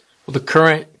Well, the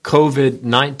current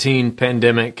COVID-19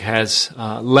 pandemic has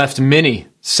left many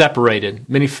separated,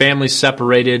 many families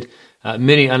separated,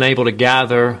 many unable to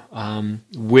gather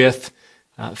with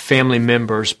family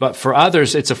members. But for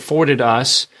others, it's afforded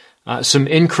us some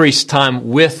increased time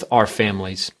with our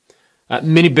families.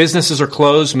 Many businesses are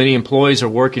closed. Many employees are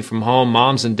working from home.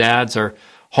 Moms and dads are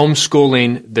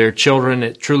homeschooling their children.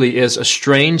 It truly is a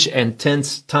strange and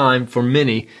tense time for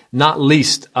many, not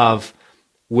least of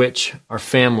which are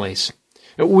families.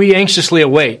 We anxiously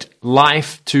await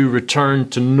life to return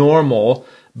to normal,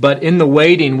 but in the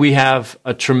waiting, we have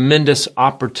a tremendous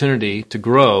opportunity to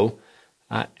grow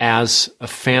as a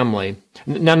family.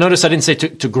 Now, notice I didn't say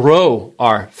to grow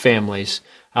our families.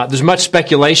 There's much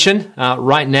speculation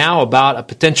right now about a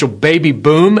potential baby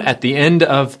boom at the end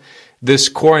of this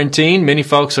quarantine. Many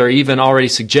folks are even already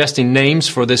suggesting names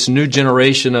for this new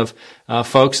generation of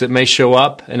folks that may show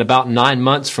up in about 9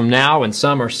 months from now. And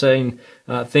some are saying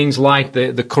things like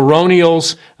the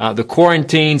coronials, the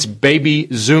quarantines, baby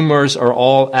zoomers are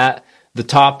all at the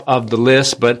top of the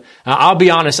list. But I'll be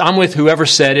honest, I'm with whoever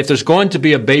said if there's going to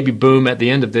be a baby boom at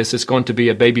the end of this, it's going to be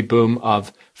a baby boom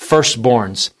of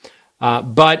firstborns.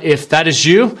 But if that is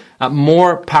you,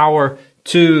 more power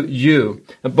to you.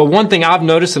 But one thing I've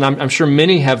noticed, and I'm sure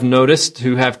many have noticed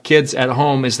who have kids at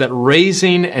home, is that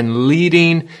raising and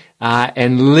leading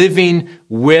and living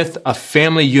with a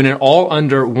family unit all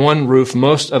under one roof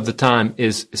most of the time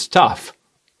is tough.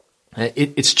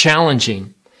 It's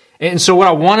challenging. And so what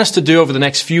I want us to do over the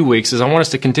next few weeks is I want us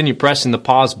to continue pressing the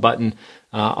pause button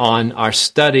on our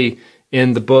study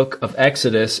in the book of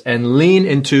Exodus and lean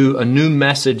into a new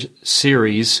message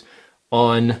series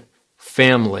on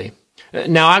family.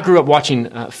 Now, I grew up watching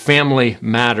Family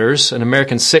Matters, an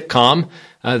American sitcom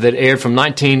that aired from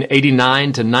 1989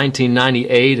 to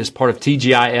 1998 as part of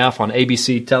TGIF on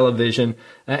ABC television.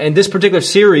 And this particular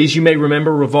series, you may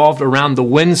remember, revolved around the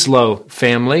Winslow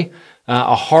family,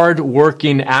 a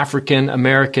hard-working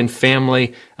African-American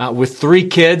family with 3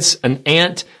 kids, an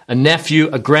aunt, a nephew,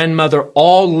 a grandmother,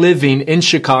 all living in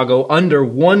Chicago under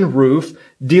one roof,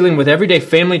 dealing with everyday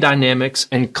family dynamics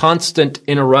and constant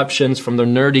interruptions from their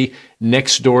nerdy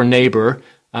next-door neighbor,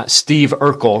 Steve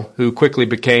Urkel, who quickly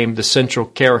became the central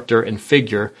character and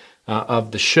figure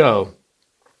of the show.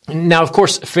 Now, of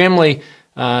course, Family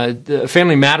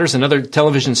Matters and other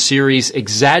television series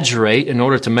exaggerate in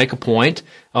order to make a point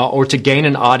or to gain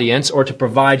an audience or to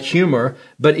provide humor.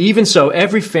 But even so,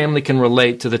 every family can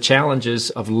relate to the challenges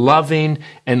of loving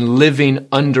and living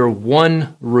under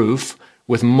one roof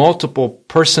with multiple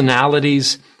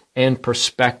personalities and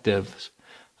perspectives.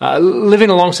 Living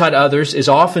alongside others is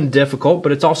often difficult,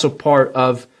 but it's also part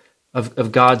of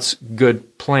God's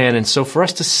good plan. And so for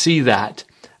us to see that,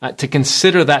 to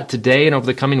consider that today and over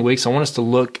the coming weeks, I want us to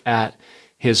look at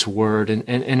His Word. And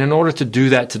in order to do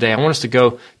that today, I want us to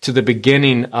go to the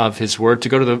beginning of His Word, to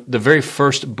go to the very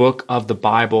first book of the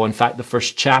Bible, in fact, the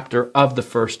first chapter of the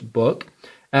first book,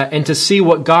 and to see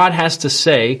what God has to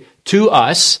say to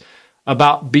us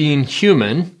about being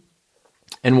human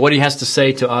and what He has to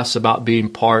say to us about being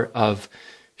part of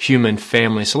human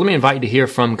family. So let me invite you to hear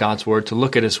from God's Word, to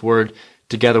look at His Word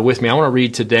together with me. I want to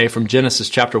read today from Genesis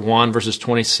chapter 1, verses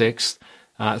 26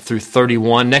 through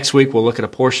 31. Next week, we'll look at a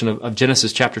portion of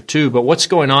Genesis chapter 2. But what's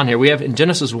going on here? We have in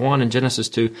Genesis 1 and Genesis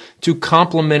 2, two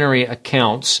complementary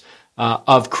accounts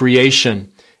of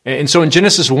creation. And so in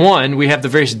Genesis 1, we have the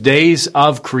various days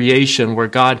of creation where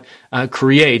God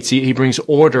creates. He brings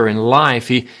order and life.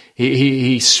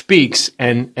 He speaks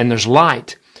and there's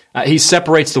light. He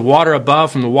separates the water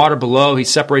above from the water below. He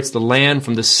separates the land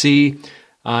from the sea.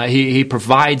 He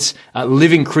provides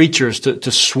living creatures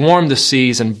to swarm the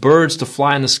seas and birds to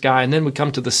fly in the sky. And then we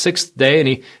come to the 6th day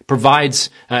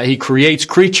and He creates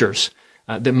creatures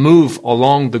that move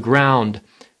along the ground.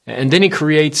 And then He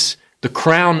creates the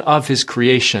crown of His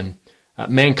creation,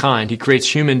 mankind. He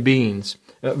creates human beings.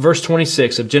 Verse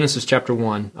 26 of Genesis chapter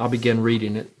 1, I'll begin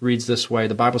reading. It reads this way.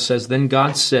 The Bible says, "Then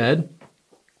God said,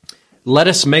 'Let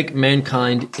us make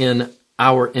mankind in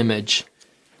our image,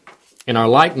 in our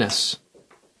likeness,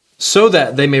 so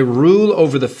that they may rule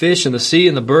over the fish in the sea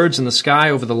and the birds in the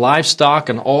sky, over the livestock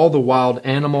and all the wild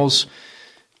animals,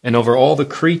 and over all the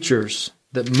creatures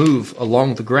that move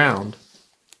along the ground.'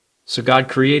 So God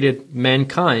created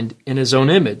mankind in His own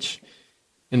image.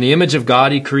 In the image of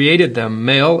God He created them,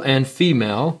 male and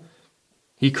female.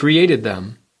 He created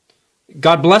them.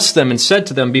 God blessed them and said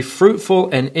to them, 'Be fruitful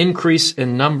and increase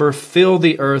in number, fill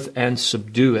the earth and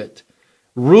subdue it.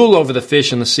 Rule over the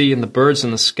fish in the sea and the birds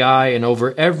in the sky and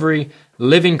over every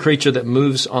living creature that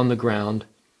moves on the ground.'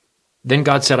 Then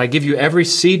God said, I give you every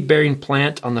seed-bearing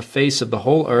plant on the face of the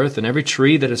whole earth, and every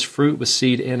tree that has fruit with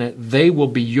seed in it. They will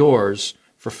be yours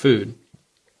for food.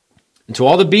 And to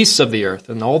all the beasts of the earth,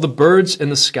 and all the birds in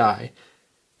the sky,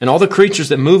 and all the creatures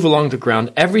that move along the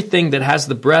ground, everything that has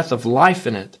the breath of life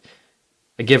in it,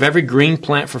 I give every green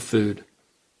plant for food.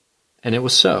 And it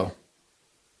was so.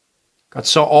 God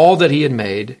saw all that he had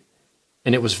made,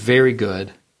 and it was very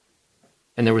good.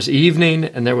 And there was evening,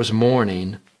 and there was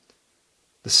morning,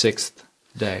 the sixth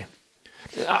day.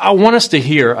 I want us to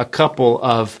hear a couple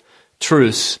of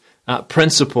truths,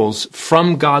 principles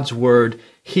from God's Word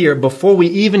here before we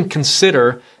even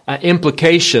consider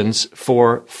implications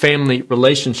for family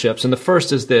relationships. And the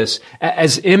first is this: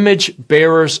 as image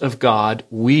bearers of God,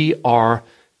 we are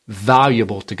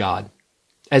valuable to God.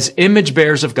 As image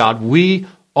bearers of God, we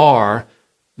are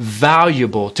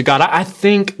valuable to God. I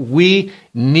think we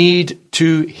need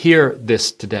to hear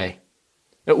this today.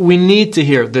 We need to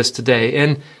hear this today.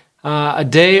 In a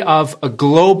day of a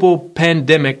global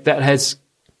pandemic that has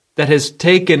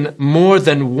taken more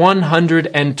than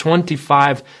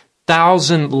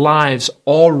 125,000 lives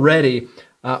already,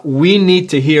 we need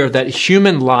to hear that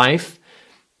human life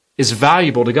is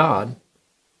valuable to God.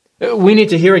 We need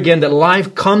to hear again that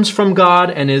life comes from God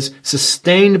and is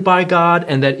sustained by God,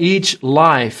 and that each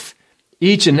life,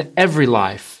 each and every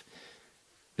life,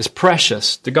 is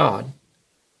precious to God.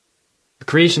 The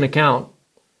creation account,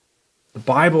 the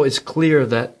Bible is clear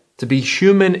that to be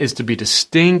human is to be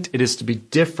distinct. It is to be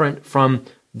different from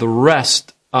the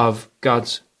rest of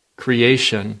God's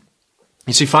creation.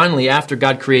 You see, finally, after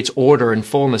God creates order and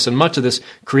fullness, and much of this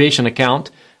creation account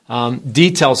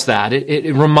details that.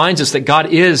 It reminds us that God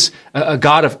is a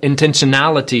God of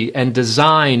intentionality and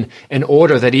design and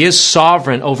order, that he is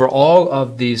sovereign over all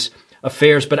of these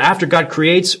affairs. But after God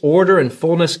creates order and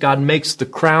fullness, God makes the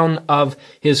crown of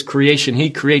his creation. He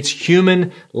creates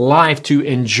human life to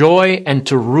enjoy and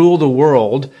to rule the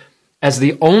world as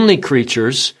the only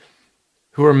creatures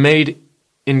who are made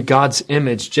in God's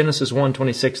image. Genesis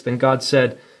 1:26, then God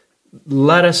said,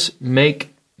 let us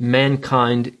make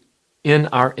mankind in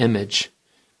our image,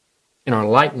 in our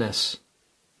likeness.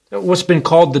 What's been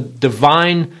called the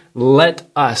divine let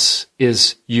us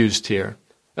is used here.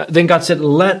 Then God said,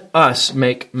 let us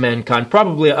make mankind.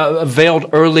 Probably a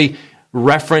veiled early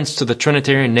reference to the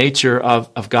Trinitarian nature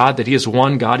of God, that he is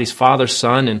one God. He's Father,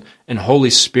 Son, and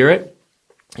Holy Spirit.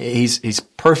 He's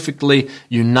perfectly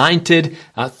united.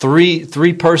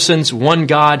 Three persons, one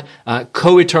God,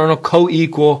 co-eternal,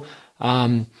 co-equal.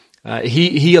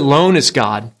 He alone is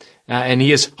God. And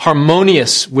he is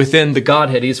harmonious within the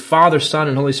Godhead. He is Father, Son,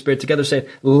 and Holy Spirit together saying,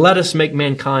 let us make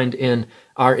mankind in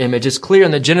our image. It's clear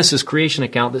in the Genesis creation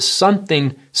account that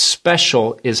something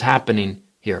special is happening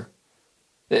here.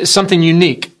 Something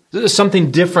unique,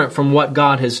 something different from what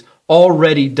God has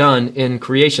already done in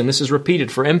creation. This is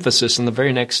repeated for emphasis in the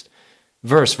very next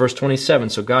verse, verse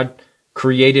 27. So God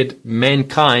created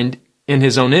mankind in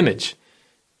his own image.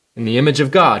 In the image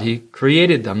of God, he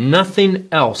created them. Nothing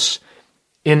else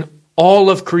in all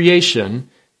of creation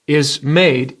is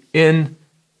made in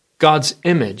God's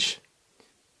image.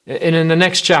 And in the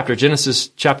next chapter, Genesis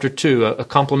chapter 2, a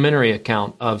complementary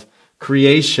account of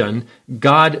creation,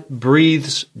 God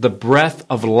breathes the breath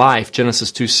of life,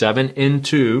 Genesis 2:7,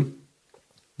 into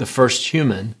the first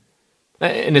human.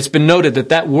 And it's been noted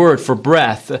that word for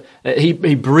breath,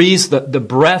 he breathes the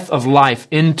breath of life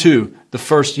into the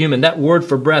first human. That word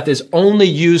for breath is only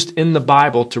used in the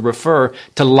Bible to refer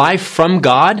to life from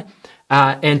God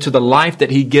and to the life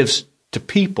that he gives to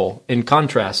people, in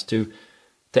contrast to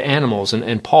animals.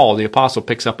 And Paul, the apostle,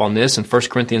 picks up on this in 1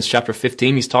 Corinthians chapter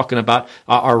 15. He's talking about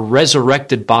our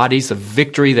resurrected bodies, the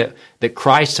victory that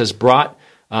Christ has brought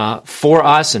for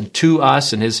us and to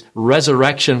us, and his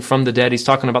resurrection from the dead. He's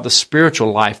talking about the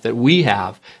spiritual life that we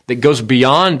have that goes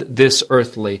beyond this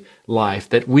earthly life,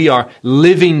 that we are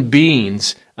living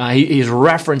beings. He's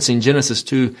referencing Genesis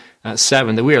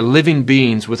 2:7, that we are living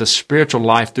beings with a spiritual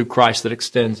life through Christ that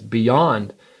extends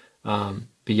beyond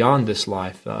this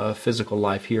life, physical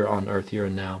life here on earth, here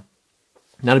and now.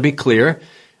 Now, to be clear,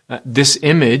 this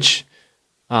image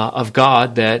of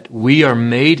God that we are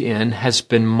made in has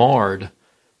been marred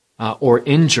or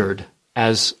injured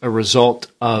as a result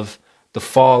of the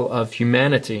fall of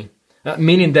humanity,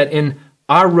 meaning that in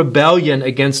our rebellion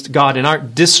against God, in our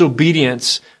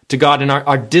disobedience to God, in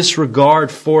our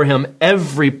disregard for him,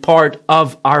 every part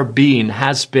of our being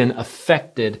has been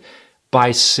affected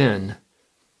by sin.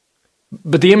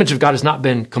 But the image of God has not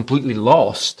been completely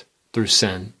lost through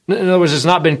sin. In other words, it's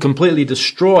not been completely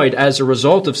destroyed as a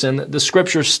result of sin. The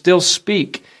Scriptures still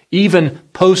speak, even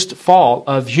post-fall,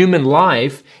 of human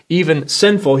life, even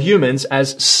sinful humans,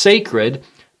 as sacred,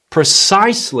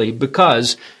 precisely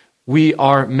because we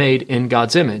are made in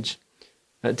God's image.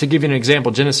 To give you an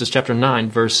example, Genesis chapter 9,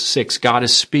 verse 6, God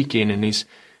is speaking, and he's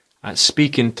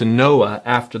speaking to Noah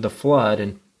after the flood,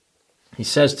 and he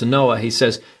says to Noah, he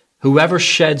says, "Whoever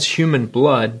sheds human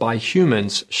blood, by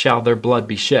humans shall their blood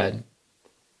be shed.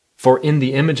 For in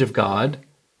the image of God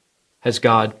has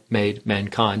God made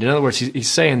mankind." In other words, he's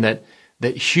saying that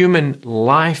human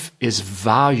life is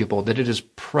valuable, that it is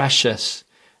precious,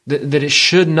 that it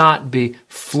should not be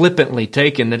flippantly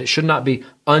taken, that it should not be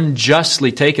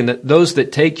unjustly taken, that those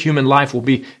that take human life will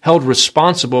be held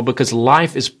responsible because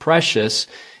life is precious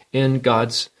in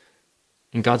God's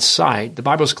sight. The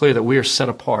Bible is clear that we are set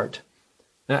apart.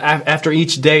 After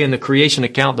each day in the creation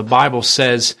account, the Bible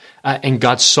says, and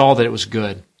God saw that it was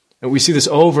good. And we see this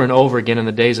over and over again in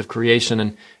the days of creation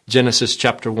in Genesis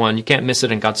chapter 1. You can't miss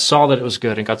it. And God saw that it was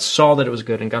good, and God saw that it was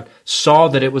good, and God saw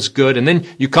that it was good. And then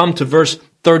you come to verse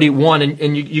 31,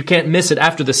 and you can't miss it.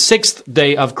 After the sixth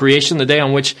day of creation, the day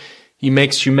on which he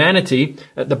makes humanity,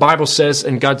 the Bible says,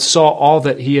 and God saw all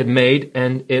that he had made,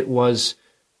 and it was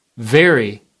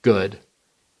very good. It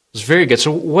was very good.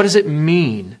 So what does it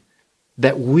mean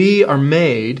that we are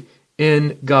made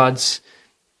in God's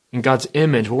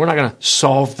image? Well, we're not going to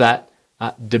solve that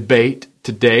debate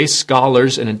today.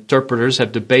 Scholars and interpreters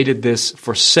have debated this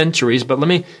for centuries, but let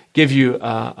me give you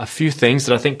a few things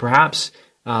that I think perhaps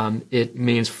it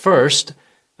means. First,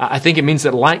 I think it means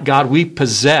that like God, we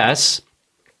possess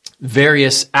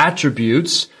various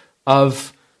attributes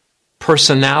of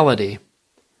personality.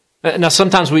 Now,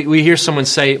 sometimes we hear someone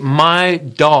say, "My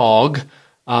dog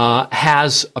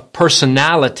has a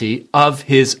personality of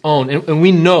his own," and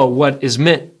we know what is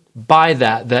meant by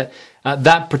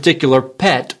that particular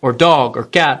pet or dog or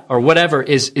cat or whatever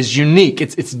is unique.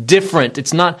 It's different.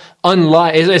 It's not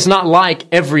like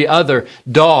every other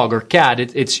dog or cat.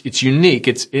 It's unique.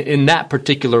 It's in that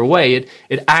particular way.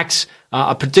 It acts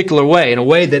a particular way, in a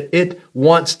way that it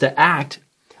wants to act.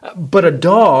 But a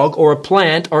dog or a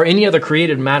plant or any other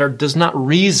created matter does not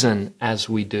reason as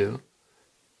we do.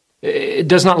 It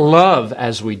does not love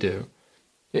as we do.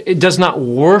 It does not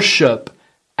worship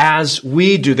as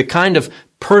we do. The kind of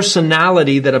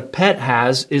personality that a pet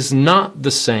has is not the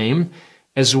same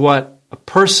as what a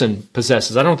person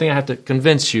possesses. I don't think I have to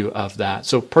convince you of that.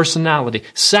 So personality.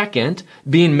 Second,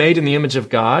 being made in the image of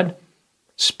God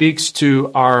speaks to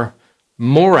our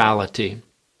morality.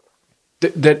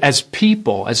 That as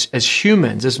people, as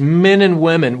humans, as men and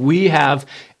women, we have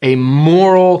a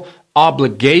moral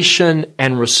obligation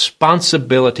and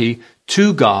responsibility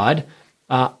to God,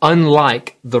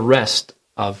 unlike the rest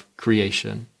of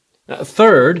creation.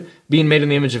 Third, being made in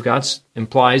the image of God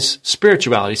implies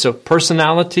spirituality. So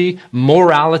personality,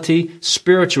 morality,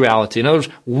 spirituality. In other words,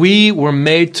 we were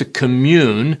made to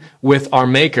commune with our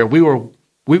Maker. We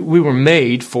were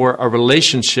made for a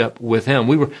relationship with Him.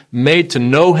 We were made to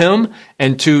know Him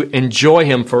and to enjoy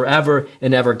Him forever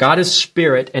and ever. God is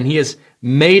spirit, and He has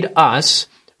made us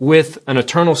with an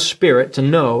eternal spirit to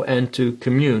know and to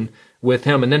commune with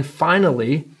Him. And then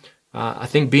finally, I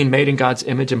think being made in God's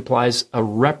image implies a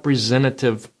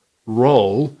representative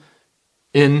role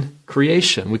in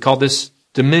creation. We call this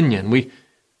dominion.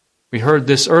 We heard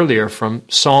this earlier from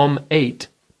Psalm 8.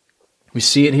 We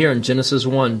see it here in Genesis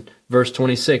 1, verse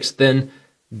 26. Then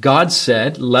God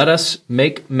said, "Let us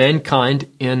make mankind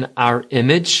in our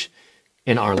image,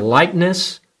 in our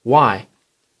likeness." Why?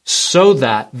 "So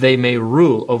that they may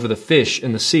rule over the fish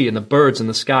in the sea and the birds in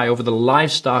the sky, over the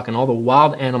livestock and all the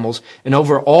wild animals, and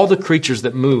over all the creatures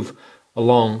that move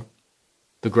along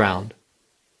the ground."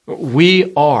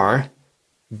 We are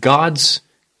God's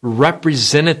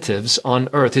representatives on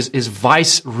earth, his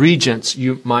vice regents,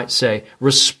 you might say,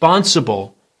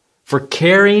 responsible for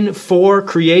caring for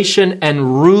creation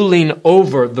and ruling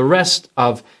over the rest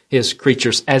of His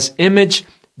creatures. As image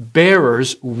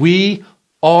bearers, we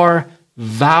are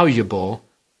valuable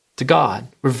to God.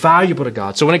 We're valuable to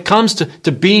God. So when it comes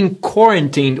to being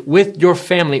quarantined with your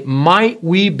family, might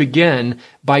we begin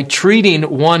by treating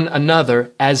one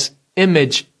another as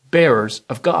image bearers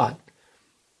of God?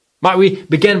 Might we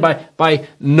begin by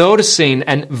noticing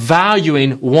and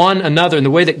valuing one another in the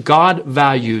way that God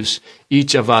values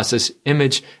each of us as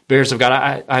image bearers of God?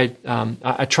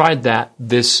 I tried that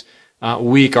this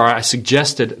week, or I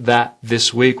suggested that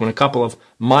this week when a couple of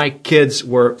my kids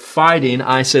were fighting.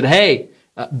 I said, "Hey,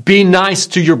 be nice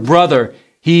to your brother.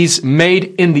 He's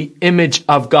made in the image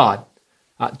of God."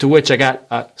 To which I got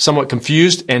a somewhat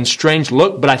confused and strange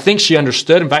look, but I think she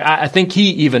understood. In fact, I think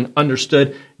he even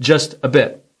understood just a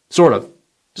bit, sort of.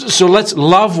 So let's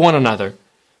love one another.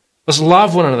 Let's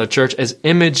love one another, church, as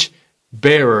image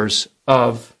bearers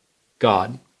of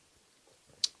God.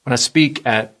 When I speak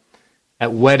at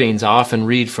at weddings, I often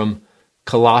read from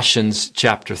Colossians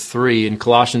chapter 3. And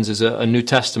Colossians is a New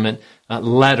Testament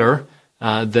letter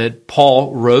that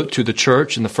Paul wrote to the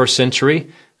church in the first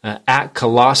century at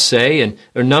Colossae. And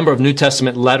there are a number of New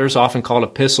Testament letters, often called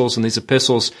epistles, and these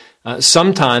epistles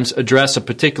sometimes address a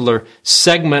particular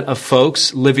segment of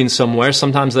folks living somewhere.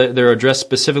 Sometimes they're addressed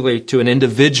specifically to an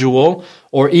individual,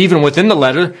 or even within the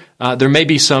letter, there may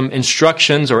be some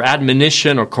instructions or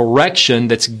admonition or correction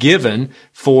that's given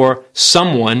for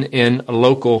someone in a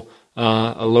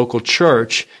local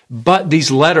church. But these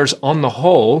letters, on the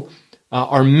whole,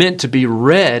 are meant to be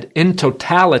read in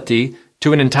totality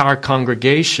to an entire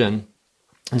congregation.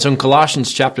 And so in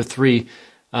Colossians chapter 3,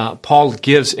 Paul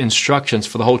gives instructions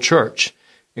for the whole church.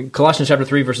 In Colossians chapter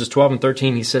 3, verses 12 and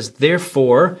 13, he says,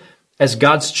 "Therefore, as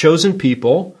God's chosen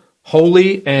people,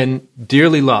 holy and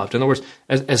dearly loved," in other words,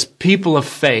 as people of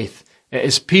faith,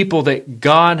 as people that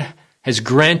God has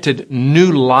granted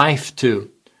new life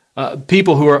to,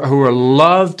 people who are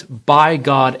loved by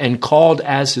God and called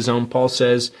as His own, Paul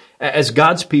says, as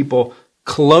God's people,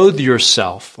 clothe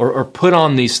yourself, or put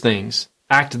on these things,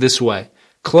 act this way.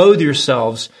 Clothe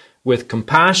yourselves with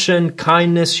compassion,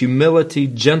 kindness, humility,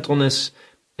 gentleness,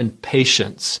 and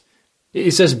patience.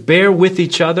 He says, bear with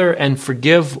each other and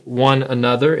forgive one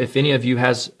another if any of you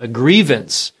has a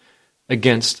grievance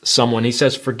against someone. He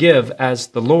says, forgive as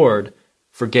the Lord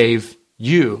forgave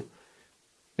you.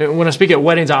 When I speak at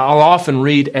weddings, I'll often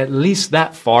read at least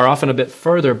that far, often a bit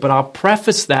further, but I'll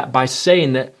preface that by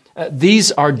saying that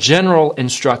these are general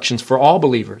instructions for all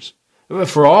believers,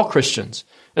 for all Christians.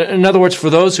 In other words, for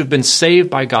those who've been saved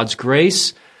by God's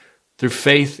grace through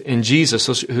faith in Jesus,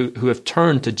 those who have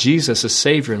turned to Jesus as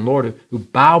Savior and Lord, who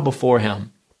bow before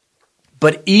Him.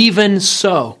 But even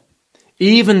so,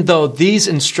 even though these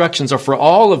instructions are for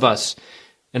all of us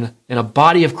in a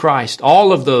body of Christ,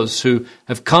 all of those who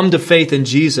have come to faith in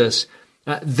Jesus,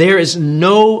 there is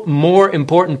no more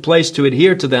important place to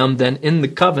adhere to them than in the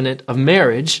covenant of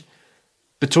marriage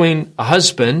between a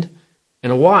husband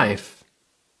and a wife.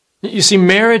 You see,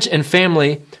 marriage and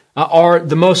family are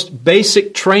the most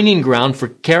basic training ground for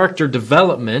character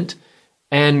development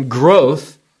and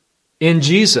growth in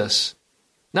Jesus.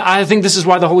 Now, I think this is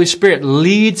why the Holy Spirit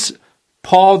leads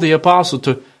Paul the Apostle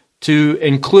to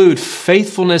include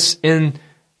faithfulness in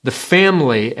the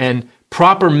family and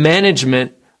proper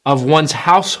management of one's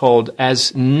household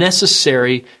as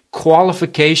necessary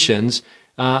qualifications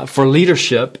for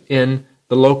leadership in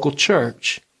the local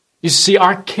church. You see,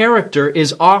 our character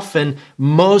is often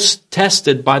most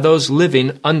tested by those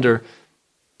living under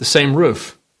the same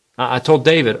roof. I told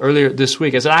David earlier this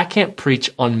week, I said, I can't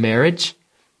preach on marriage.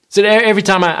 I said, every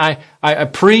time I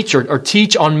preach or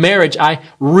teach on marriage, I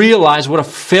realize what a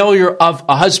failure of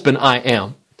a husband I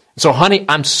am. So, honey,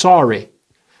 I'm sorry.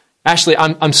 Actually,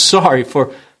 I'm sorry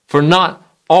for not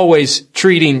always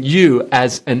treating you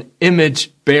as an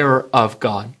image bearer of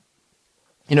God.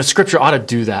 You know, Scripture ought to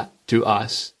do that to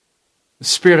us. The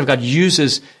Spirit of God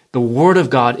uses the Word of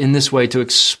God in this way to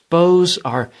expose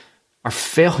our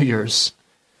failures,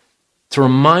 to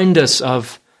remind us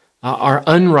of our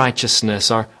unrighteousness,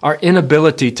 our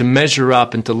inability to measure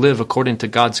up and to live according to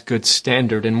God's good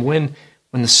standard. And when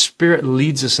the Spirit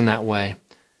leads us in that way,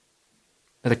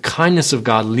 the kindness of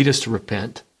God lead us to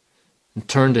repent and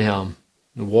turn to Him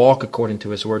and walk according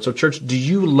to His Word. So, church, do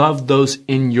you love those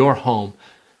in your home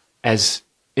as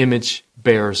image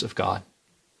bearers of God?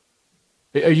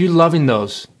 Are you loving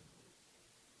those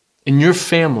in your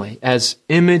family as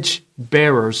image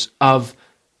bearers of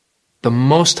the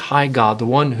Most High God, the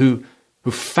one who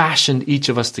fashioned each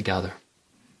of us together,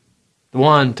 the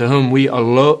one to whom we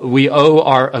owe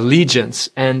our allegiance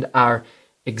and our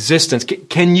existence?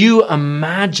 Can you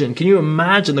imagine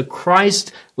the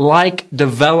Christ-like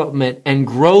development and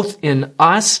growth in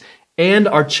us and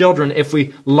our children if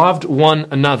we loved one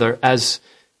another as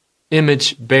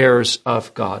image bearers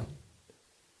of God?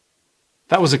 If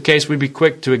that was the case, we'd be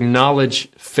quick to acknowledge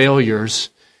failures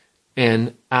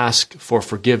and ask for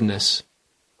forgiveness.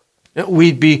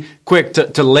 We'd be quick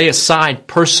to lay aside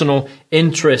personal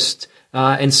interest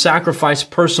and sacrifice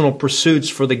personal pursuits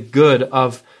for the good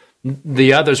of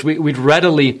the others. We'd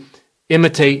readily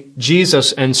imitate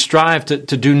Jesus and strive to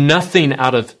do nothing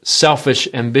out of selfish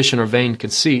ambition or vain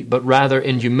conceit, but rather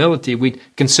in humility we'd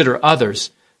consider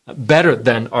others better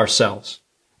than ourselves.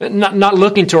 Not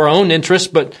looking to our own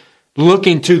interest, but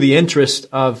looking to the interest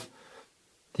of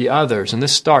the others. And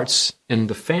this starts in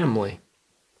the family.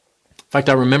 In fact,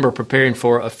 I remember preparing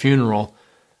for a funeral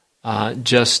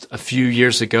just a few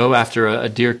years ago after a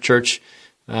dear church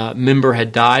member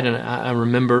had died, and I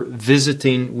remember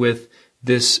visiting with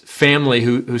this family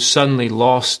who suddenly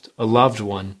lost a loved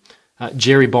one.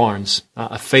 Jerry Barnes,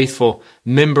 a faithful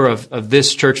member of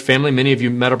this church family. Many of you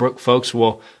Meadowbrook folks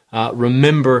will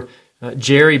remember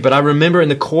Jerry, but I remember in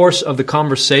the course of the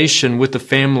conversation with the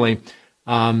family,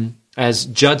 as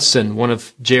Judson, one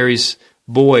of Jerry's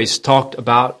boys, talked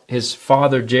about his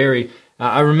father, Jerry,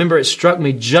 I remember it struck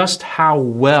me just how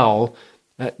well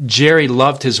Jerry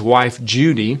loved his wife,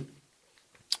 Judy,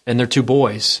 and their two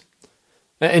boys.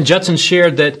 And Judson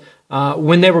shared that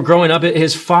when they were growing up,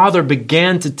 his father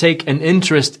began to take an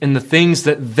interest in the things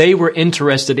that they were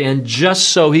interested in just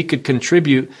so he could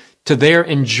contribute to their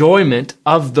enjoyment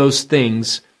of those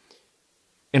things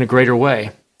in a greater way.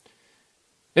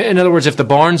 In other words, if the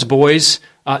Barnes boys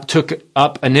took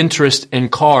up an interest in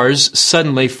cars,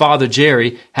 suddenly Father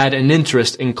Jerry had an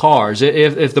interest in cars.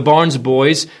 If the Barnes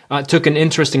boys took an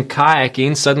interest in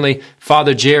kayaking, suddenly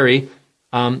Father Jerry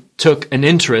took an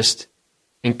interest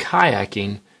in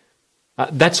kayaking.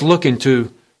 That's looking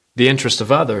to the interest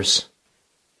of others.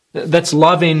 That's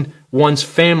loving one's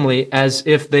family as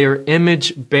if they are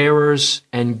image bearers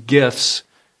and gifts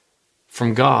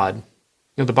from God.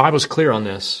 The Bible is clear on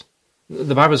this.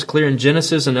 The Bible is clear in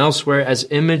Genesis and elsewhere. As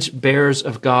image bearers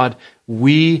of God,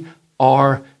 we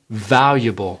are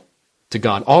valuable to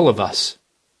God. All of us.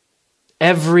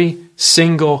 Every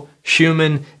single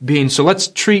human being. So let's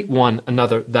treat one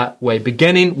another that way,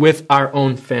 beginning with our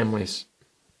own families.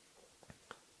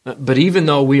 But even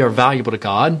though we are valuable to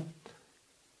God,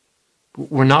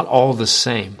 we're not all the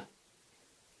same.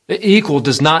 Equal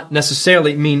does not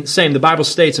necessarily mean same. The Bible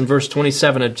states in verse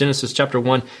 27 of Genesis chapter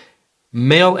 1,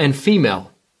 male and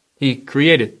female, He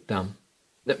created them.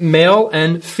 Male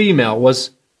and female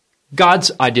was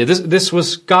God's idea. This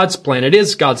was God's plan. It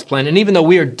is God's plan. And even though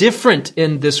we are different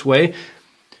in this way,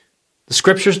 the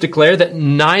Scriptures declare that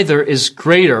neither is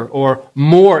greater or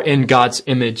more in God's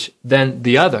image than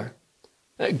the other.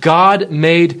 God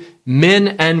made men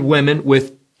and women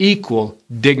with equal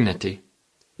dignity.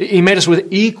 He made us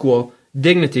with equal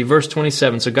dignity. Verse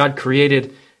 27, so God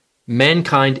created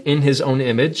mankind in His own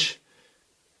image.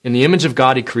 In the image of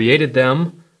God, He created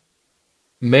them.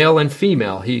 Male and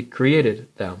female, He created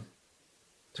them.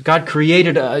 So God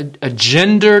created a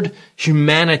gendered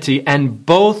humanity, and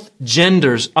both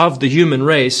genders of the human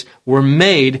race were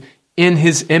made in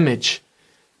His image.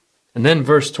 And then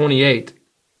verse 28,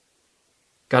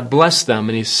 God blessed them,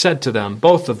 and He said to them,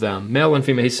 both of them, male and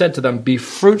female, He said to them, be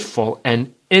fruitful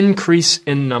and increase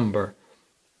in number.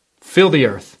 Fill the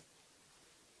earth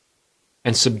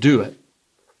and subdue it.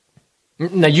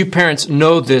 Now, you parents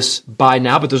know this by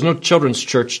now, but there's no children's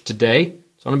church today,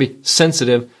 so I want to be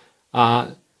sensitive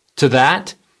to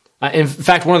that. In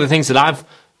fact, one of the things that I've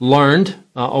learned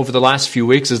over the last few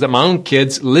weeks is that my own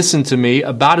kids listen to me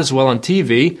about as well on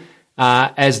TV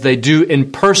as they do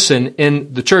in person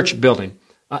in the church building.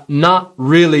 Not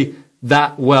really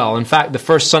that well. In fact, the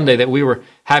first Sunday that we were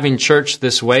having church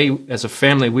this way, as a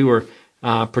family, we were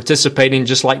participating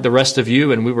just like the rest of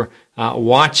you, and we were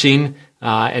watching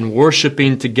and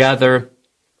worshiping together.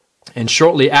 And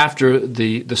shortly after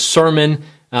the sermon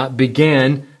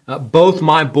began, both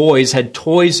my boys had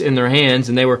toys in their hands,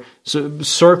 and they were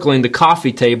circling the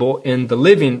coffee table in the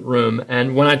living room.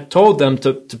 And when I told them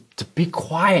to be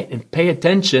quiet and pay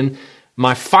attention,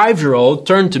 my 5-year-old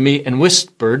turned to me and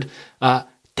whispered,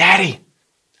 Daddy,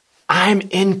 I'm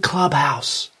in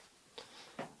Clubhouse.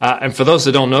 And for those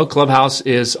that don't know, Clubhouse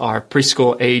is our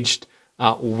preschool-aged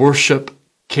worship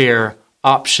care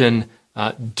option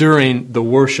during the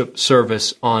worship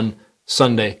service on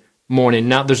Sunday morning.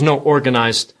 Now, there's no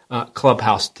organized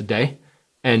Clubhouse today.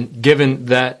 And given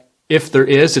that if there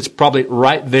is, it's probably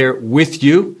right there with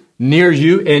you, near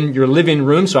you in your living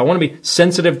room. So I want to be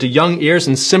sensitive to young ears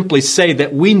and simply say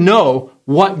that we know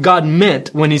what God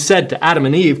meant when He said to Adam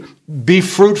and Eve, be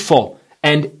fruitful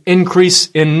and increase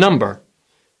in number.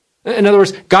 In other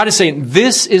words, God is saying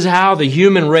this is how the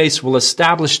human race will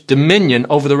establish dominion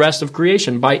over the rest of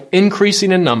creation, by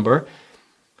increasing in number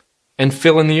and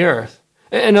filling the earth.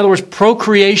 In other words,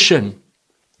 procreation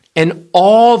and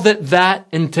all that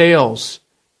entails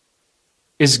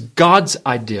is God's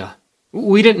idea.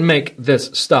 We didn't make this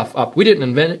stuff up. We didn't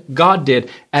invent it. God did,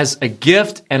 as a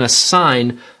gift and a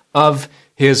sign of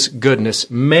His goodness.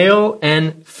 Male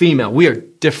and female, we are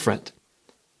different,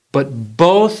 but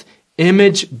both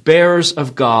image bearers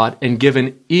of God and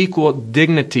given equal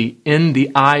dignity in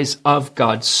the eyes of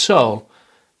God. So,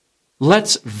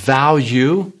 let's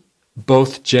value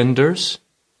both genders.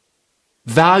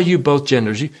 Value both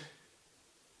genders. You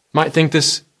might think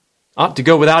this ought to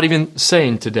go without even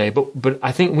saying today, but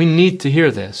I think we need to hear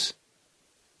this.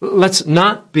 Let's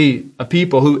not be a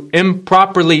people who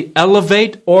improperly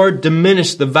elevate or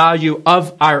diminish the value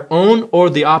of our own or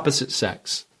the opposite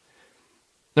sex.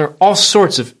 There are all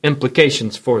sorts of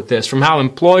implications for this, from how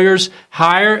employers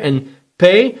hire and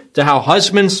pay, to how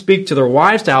husbands speak to their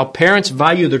wives, to how parents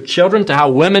value their children, to how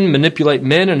women manipulate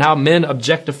men, and how men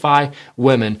objectify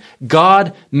women.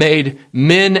 God made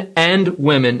men and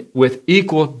women with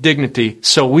equal dignity,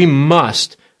 so we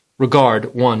must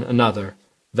regard one another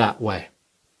that way.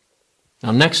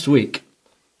 Now, next week,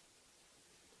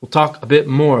 we'll talk a bit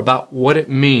more about what it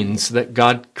means that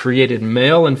God created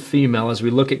male and female as we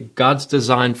look at God's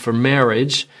design for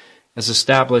marriage as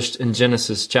established in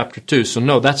Genesis chapter 2. So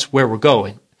no, that's where we're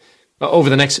going. Over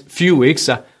the next few weeks,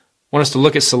 I want us to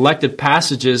look at selected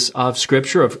passages of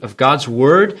Scripture, of God's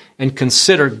Word, and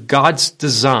consider God's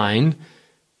design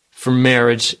for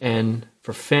marriage and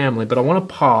for family. But I want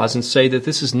to pause and say that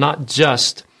this is not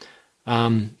just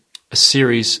a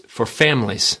series for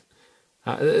families.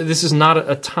 This is not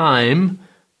a time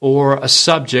or a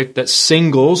subject that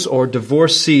singles or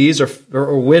divorcees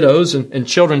or widows and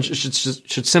children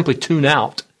should simply tune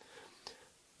out.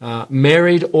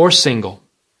 Married or single,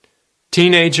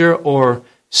 teenager or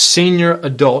senior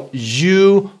adult,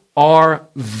 you are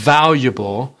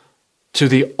valuable to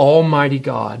the Almighty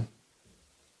God.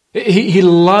 He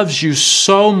loves you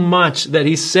so much that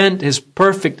He sent His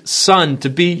perfect Son to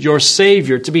be your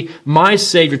Savior, to be my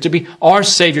Savior, to be our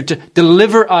Savior, to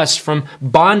deliver us from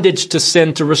bondage to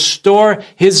sin, to restore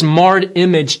His marred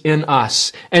image in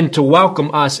us, and to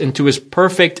welcome us into His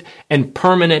perfect and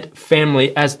permanent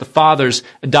family as the Father's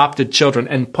adopted children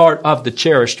and part of the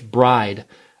cherished bride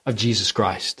of Jesus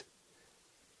Christ.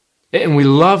 And we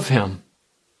love Him.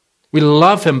 We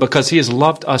love Him because He has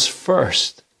loved us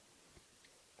first.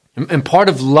 And part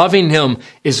of loving Him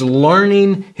is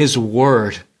learning His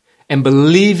Word and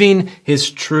believing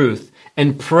His truth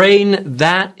and praying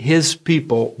that His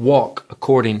people walk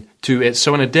according to it.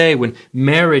 So in a day when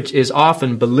marriage is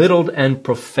often belittled and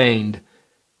profaned,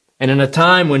 and in a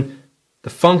time when the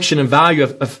function and value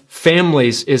of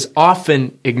families is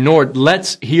often ignored,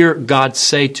 let's hear God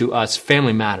say to us,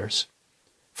 family matters.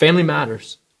 Family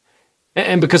matters.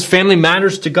 And because family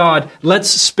matters to God, let's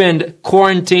spend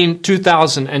Quarantine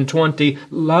 2020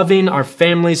 loving our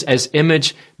families as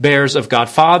image bearers of God.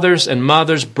 Fathers and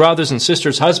mothers, brothers and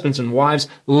sisters, husbands and wives,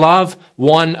 love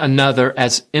one another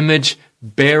as image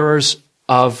bearers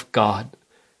of God.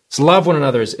 Let's love one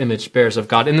another as image bearers of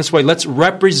God. In this way, let's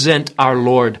represent our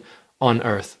Lord on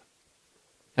earth.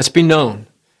 Let's be known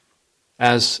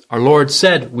as our Lord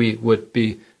said we would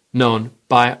be known,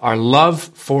 by our love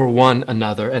for one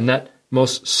another, and that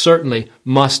most certainly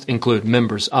must include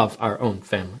members of our own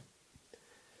family.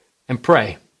 And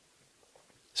pray.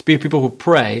 Let's be people who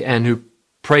pray and who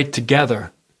pray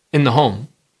together in the home.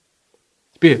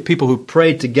 Let's be people who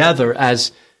pray together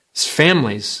as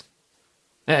families,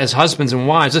 as husbands and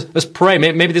wives. Let's pray.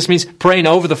 Maybe this means praying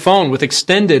over the phone with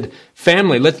extended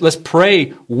family. Let's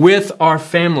pray with our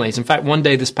families. In fact, one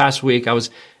day this past week, I was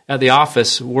at the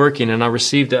office working and I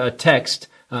received a text,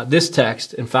 this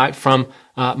text, in fact, from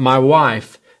my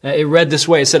wife. It read this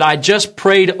way. It said, I just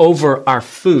prayed over our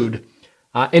food.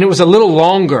 And it was a little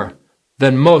longer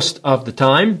than most of the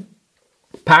time.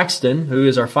 Paxton, who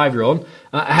is our 5-year-old,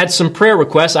 had some prayer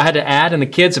requests I had to add, and the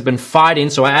kids have been fighting,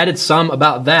 so I added some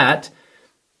about that.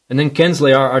 And then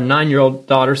Kinsley, our 9-year-old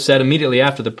daughter, said immediately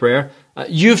after the prayer,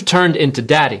 you've turned into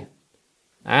daddy.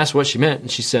 I asked what she meant,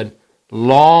 and she said,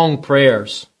 long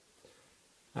prayers.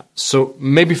 So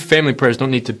maybe family prayers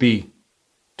don't need to be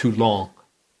too long.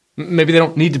 Maybe they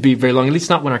don't need to be very long, at least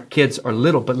not when our kids are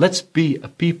little. But let's be a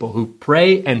people who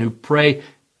pray and who pray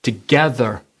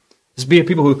together. Let's be a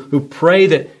people who pray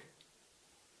that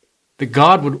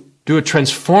God would do a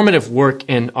transformative work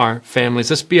in our families.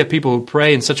 Let's be a people who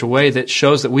pray in such a way that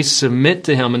shows that we submit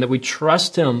to Him and that we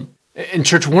trust Him. In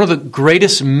church, one of the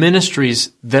greatest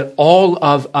ministries that all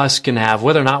of us can have,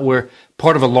 whether or not we're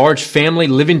part of a large family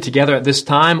living together at this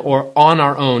time or on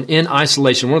our own in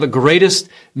isolation, one of the greatest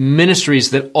ministries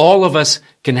that all of us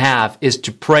can have is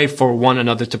to pray for one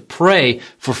another, to pray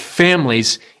for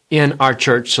families in our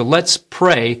church. So let's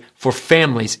pray for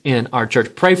families in our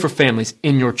church. Pray for families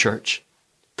in your church.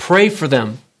 Pray for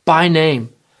them by name.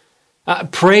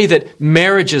 Pray that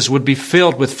marriages would be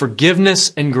filled with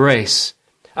forgiveness and grace.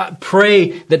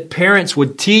 Pray that parents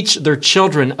would teach their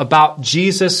children about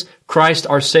Jesus Christ,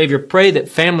 our Savior. Pray that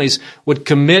families would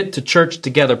commit to church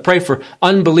together. Pray for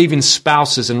unbelieving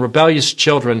spouses and rebellious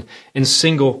children and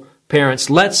single parents.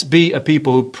 Let's be a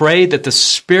people who pray that the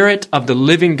Spirit of the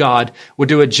living God would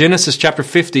do a Genesis chapter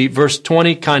 50, verse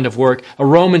 20 kind of work, a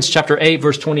Romans chapter 8,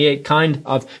 verse 28 kind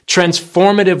of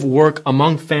transformative work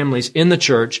among families in the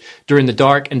church during the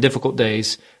dark and difficult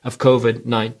days of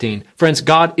COVID-19. Friends,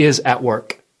 God is at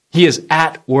work. He is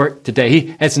at work today.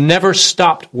 He has never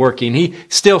stopped working. He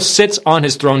still sits on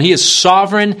his throne. He is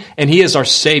sovereign and he is our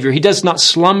Savior. He does not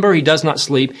slumber. He does not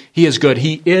sleep. He is good.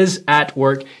 He is at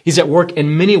work. He's at work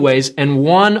in many ways. And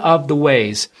one of the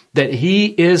ways that he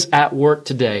is at work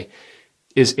today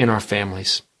is in our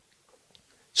families.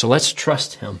 So let's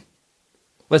trust him.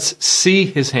 Let's see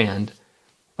his hand.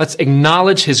 Let's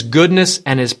acknowledge his goodness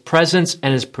and his presence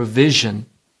and his provision.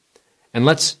 And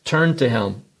let's turn to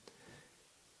him.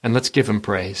 And let's give him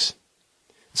praise.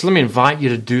 So let me invite you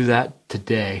to do that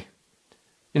today.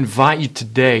 Invite you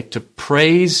today to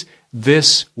praise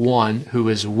this one who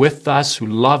is with us, who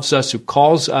loves us, who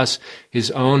calls us his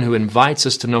own, who invites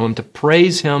us to know him, to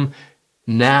praise him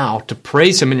now, to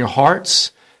praise him in your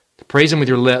hearts, to praise him with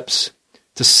your lips,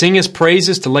 to sing his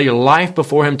praises, to lay your life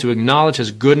before him, to acknowledge his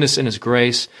goodness and his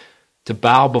grace, to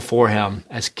bow before him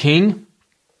as King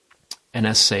and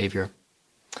as Savior.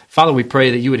 Father, we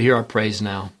pray that you would hear our praise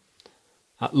now.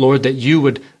 Lord, that you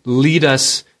would lead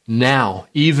us now,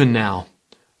 even now,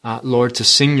 Lord, to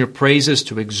sing your praises,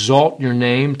 to exalt your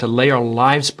name, to lay our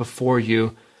lives before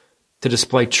you, to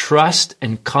display trust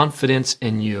and confidence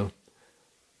in you.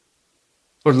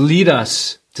 Lord, lead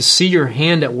us to see your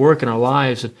hand at work in our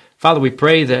lives. And Father, we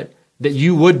pray that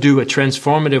you would do a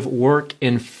transformative work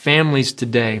in families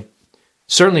today,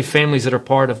 certainly families that are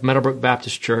part of Meadowbrook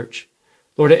Baptist Church.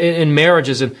 Lord, in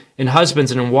marriages and in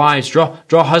husbands and in wives, draw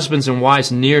husbands and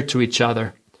wives near to each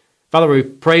other. Father, we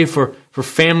pray for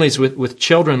families with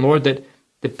children, Lord, that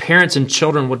the parents and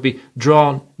children would be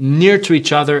drawn near to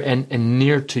each other and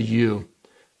near to you.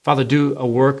 Father, do a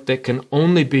work that can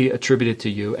only be attributed to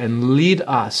you and lead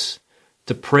us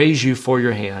to praise you for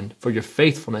your hand, for your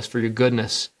faithfulness, for your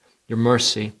goodness, your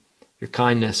mercy, your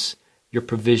kindness, your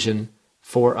provision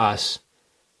for us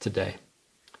today.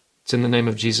 It's in the name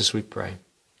of Jesus we pray.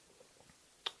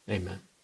 Amen.